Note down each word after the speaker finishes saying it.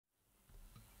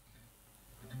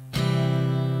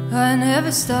I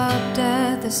never stopped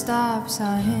at the stop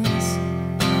signs.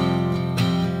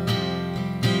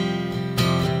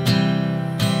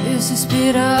 Used to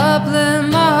speed up, let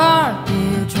my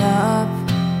heartbeat drop.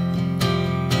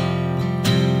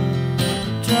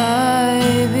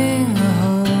 Driving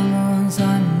home on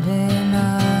Sunday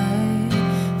night,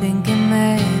 thinking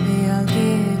maybe I'll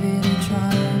give it a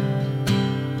try.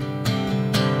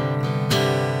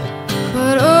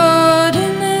 But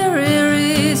ordinary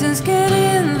reasons get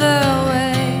in the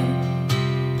way.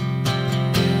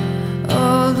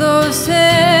 All those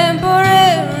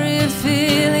temporary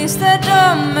feelings that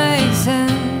don't make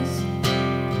sense.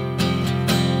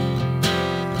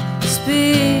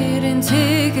 Speeding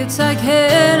tickets I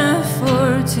can't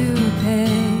afford to pay.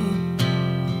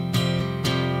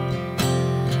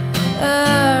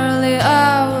 Early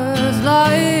hours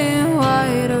lying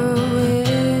wide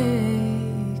awake.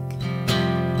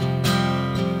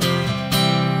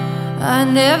 I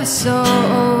never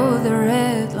saw the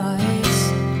red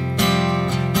lights.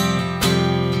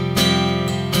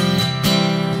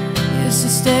 Used to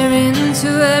stare into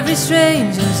every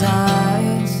stranger's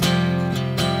eyes.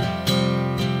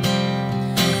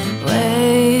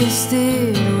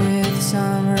 Wasted with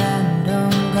some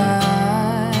random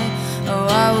guy. Oh,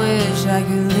 I wish I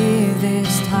could leave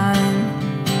this time.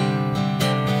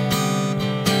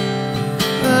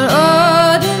 But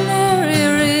ordinary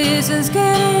reasons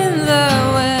get in the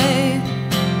way.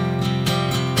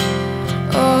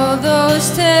 All those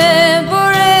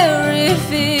temporary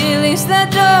feelings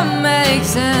that don't make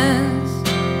sense.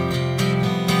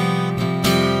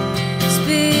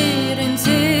 Speeding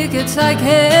tickets I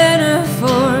can't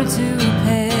afford to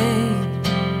pay.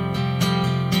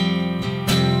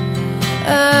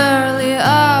 Early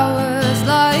hours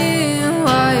lying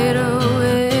wide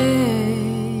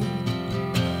awake.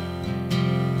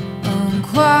 On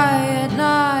quiet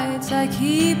nights I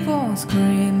keep on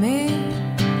screaming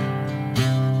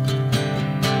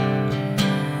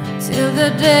till the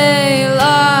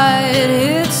daylight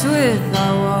hits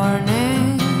without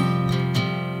warning.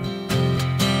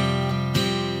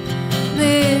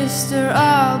 Mister,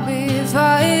 I'll be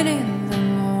fine in the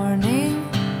morning.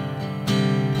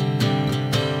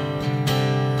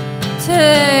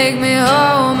 Take me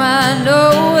home and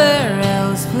nowhere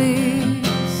else,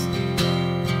 please.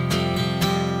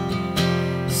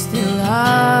 Still,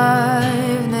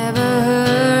 I've never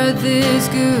heard this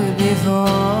good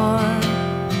before.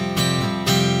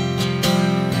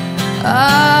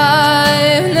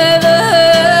 I've never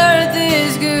heard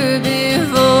this good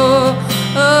before.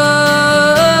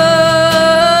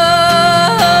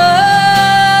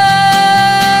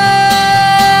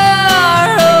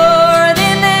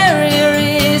 Ordinary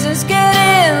reasons get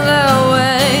in the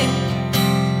way.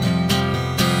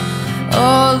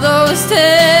 All those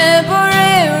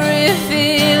temporary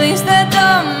feelings that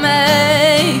don't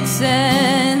make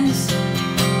sense.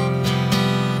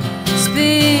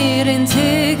 Speeding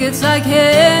tickets I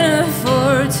can't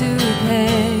afford to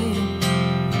pay.